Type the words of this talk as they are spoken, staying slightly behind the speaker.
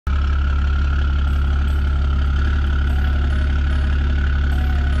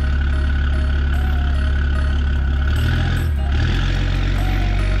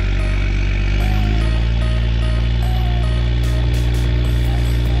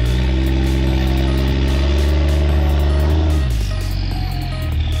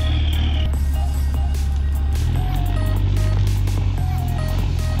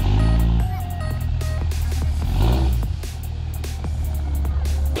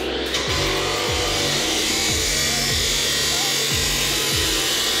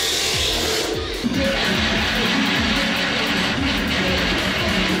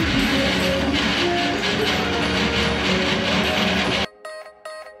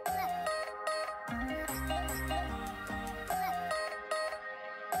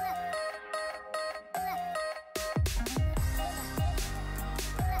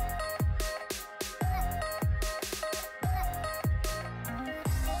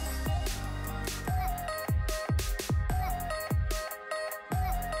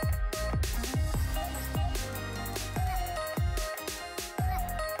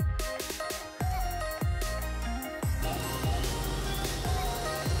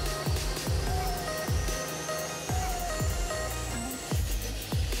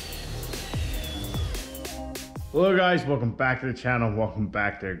Hello guys, welcome back to the channel, welcome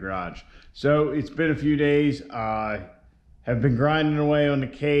back to the garage. So it's been a few days. I have been grinding away on the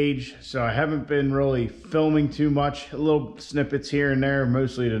cage, so I haven't been really filming too much, little snippets here and there,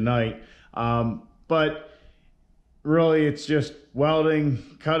 mostly tonight. But really it's just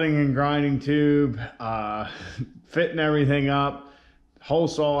welding, cutting and grinding tube, fitting everything up, hole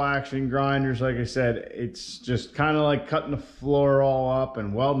saw action grinders. Like I said, it's just kind of like cutting the floor all up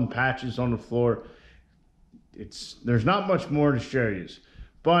and welding patches on the floor. There's not much more to show you,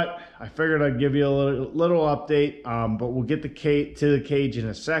 but I figured I'd give you a little update. But we'll get to the cage in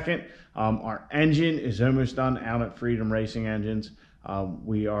a second. Our engine is almost done out at Freedom Racing Engines. I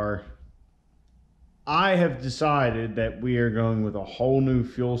have decided that we are going with a whole new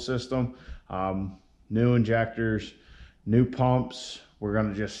fuel system, new injectors, new pumps. We're going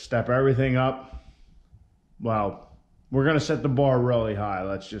to just step everything up. Well, we're going to set the bar really high.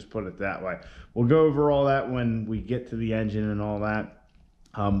 Let's just put it that way. We'll go over all that when we get to the engine and all that.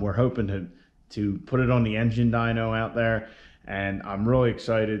 We're hoping to put it on the engine dyno out there, and I'm really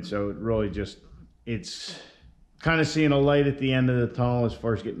excited. So it's kind of seeing a light at the end of the tunnel as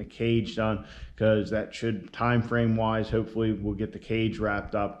far as getting the cage done, because that should, time frame wise, hopefully we'll get the cage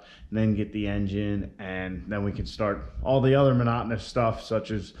wrapped up and then get the engine, and then we can start all the other monotonous stuff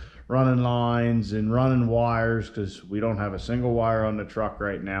such as running lines and running wires, because we don't have a single wire on the truck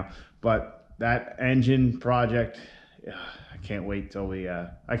right now. But that engine project, I can't wait till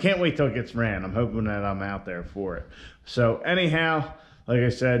it gets ran. I'm hoping that I'm out there for it. So anyhow, like I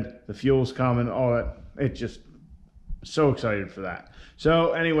said, the fuel's coming, all that. It's just so excited for that.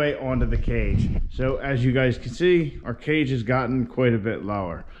 So anyway, onto the cage. So as you guys can see, our cage has gotten quite a bit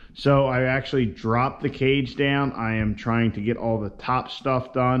lower. So I actually dropped the cage down. I am trying to get all the top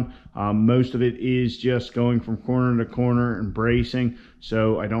stuff done. Most of it is just going from corner to corner and bracing,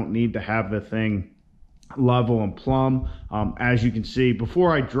 so I don't need to have the thing level and plumb. As you can see,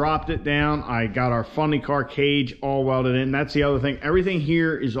 before I dropped it down, I got our funny car cage all welded in. That's the other thing. Everything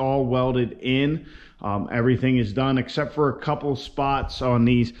here is all welded in. Everything is done except for a couple spots on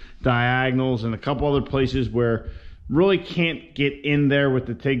these diagonals and a couple other places where really can't get in there with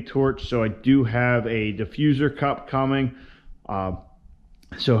the TIG torch. So I do have a diffuser cup coming.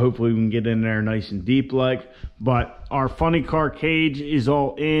 So hopefully we can get in there nice and deep like. But our funny car cage is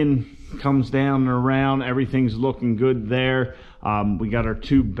all in, comes down and around. Everything's looking good there. We got our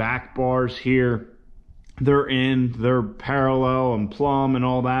two back bars here. They're in, they're parallel and plumb and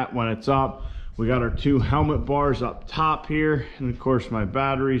all that when it's up. We got our two helmet bars up top here. And of course my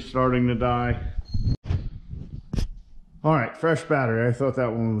battery's starting to die. All right, fresh battery. I thought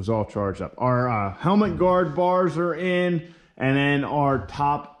that one was all charged up. Our helmet guard bars are in, and then our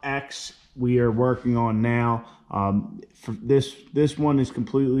top X we are working on now. For this one is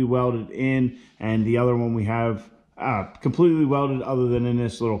completely welded in, and the other one we have completely welded other than in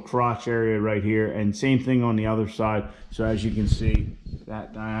this little crotch area right here, and same thing on the other side. So as you can see,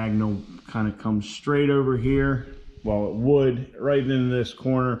 that diagonal kind of comes straight over here. Well, it would right into this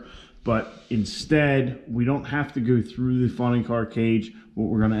corner. But instead, we don't have to go through the funny car cage. What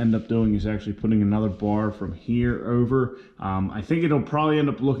we're going to end up doing is actually putting another bar from here over. I think it'll probably end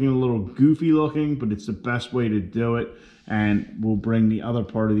up looking a little goofy looking, but it's the best way to do it. And we'll bring the other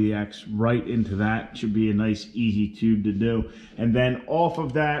part of the X right into that. Should be a nice, easy tube to do. And then off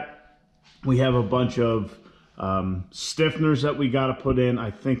of that, we have a bunch of stiffeners that we got to put in.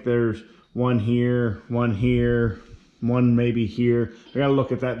 I think there's one here, one maybe here. I gotta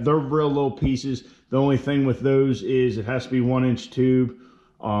look at that. They're real little pieces. The only thing with those is it has to be 1-inch tube.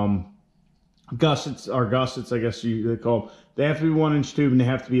 Gussets, I guess they call them. They have to be 1-inch tube, and they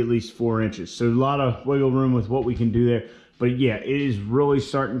have to be at least 4 inches. So a lot of wiggle room with what we can do there. But yeah, it is really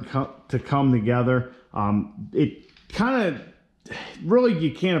starting to come together. It kind of, really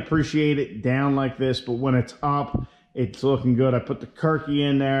you can't appreciate it down like this, but when it's up, it's looking good. I put the Kirky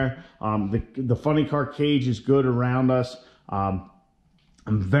in there. The funny car cage is good around us. I'm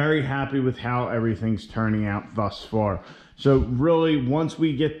very happy with how everything's turning out thus far. So really, once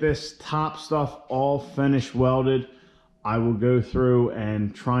we get this top stuff all finished welded, I will go through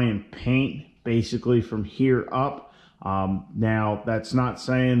and try and paint basically from here up. Now, that's not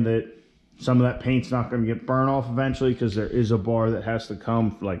saying that some of that paint's not going to get burned off eventually, because there is a bar that has to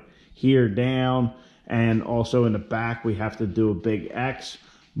come like here down. And also in the back, we have to do a big X.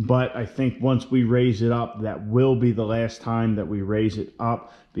 But I think once we raise it up, that will be the last time that we raise it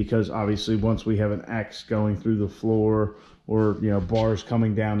up, because obviously once we have an X going through the floor, or bars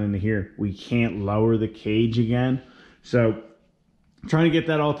coming down into here, we can't lower the cage again. So trying to get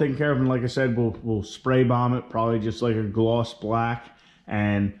that all taken care of. And like I said, we'll spray bomb it, probably just like a gloss black.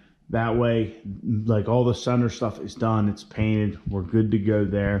 And That way, like, all the center stuff is done, it's painted, we're good to go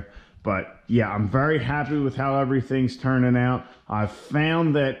there. But yeah, I'm very happy with how everything's turning out. I've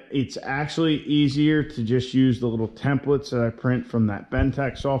found that it's actually easier to just use the little templates that I print from that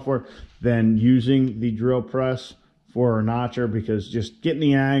Bentech software than using the drill press for a notcher, because just getting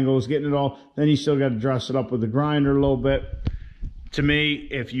the angles, getting it all, then you still got to dress it up with the grinder a little bit. To me,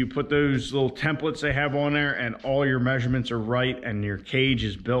 if you put those little templates they have on there and all your measurements are right and your cage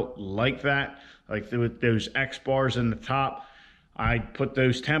is built like that, like with those X bars in the top, I put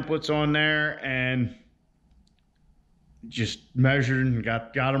those templates on there and just measured and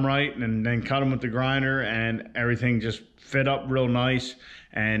got them right, and then cut them with the grinder, and everything just fit up real nice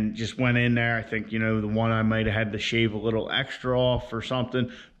and just went in there. I think, you know, the one I might have had to shave a little extra off or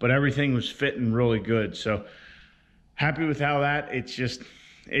something, but everything was fitting really good. So happy with how that,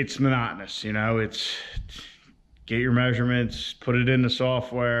 it's monotonous, you know, it's get your measurements, put it in the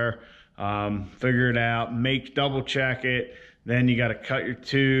software, figure it out, double check it. Then you got to cut your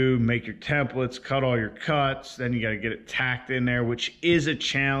tube, make your templates, cut all your cuts. Then you got to get it tacked in there, which is a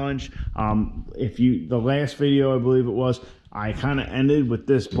challenge. The last video, I believe it was, I kind of ended with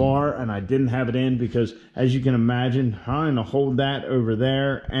this bar and I didn't have it in because, as you can imagine, trying to hold that over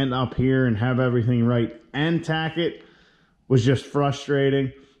there and up here and have everything right and tack it was just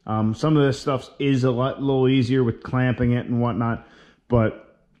frustrating. Some of this stuff is a little easier with clamping it and whatnot, but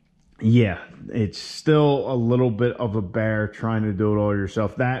yeah, it's still a little bit of a bear trying to do it all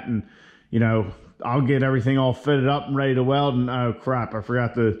yourself. That, and, you know, I'll get everything all fitted up and ready to weld, and oh crap, I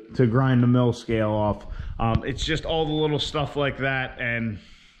forgot to grind the mill scale off. It's just all the little stuff like that, and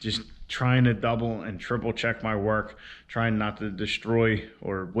just trying to double and triple check my work, trying not to destroy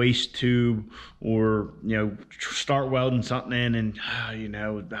or waste tube, or, you know, start welding something in and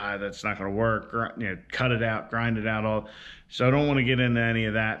that's not going to work, or, you know, cut it out, grind it out all. So I don't want to get into any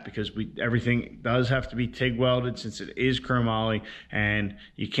of that, because everything does have to be TIG welded, since it is chromoly, and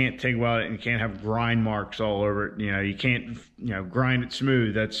you can't TIG weld it and you can't have grind marks all over it. You know, you can't, you know, grind it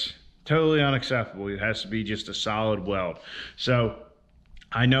smooth. That's totally unacceptable. It has to be just a solid weld. So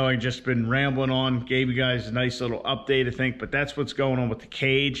I know I've just been rambling on, gave you guys a nice little update, I think, but that's what's going on with the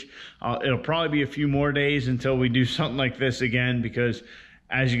cage. It'll probably be a few more days until we do something like this again, because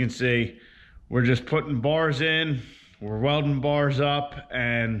as you can see, we're just putting bars in, we're welding bars up,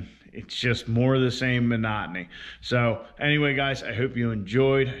 and it's just more of the same monotony. So anyway, guys, I hope you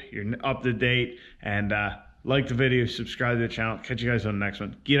enjoyed. You're up to date, and like the video, subscribe to the channel. Catch you guys on the next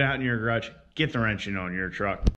one. Get out in your garage, get the wrenching on your truck.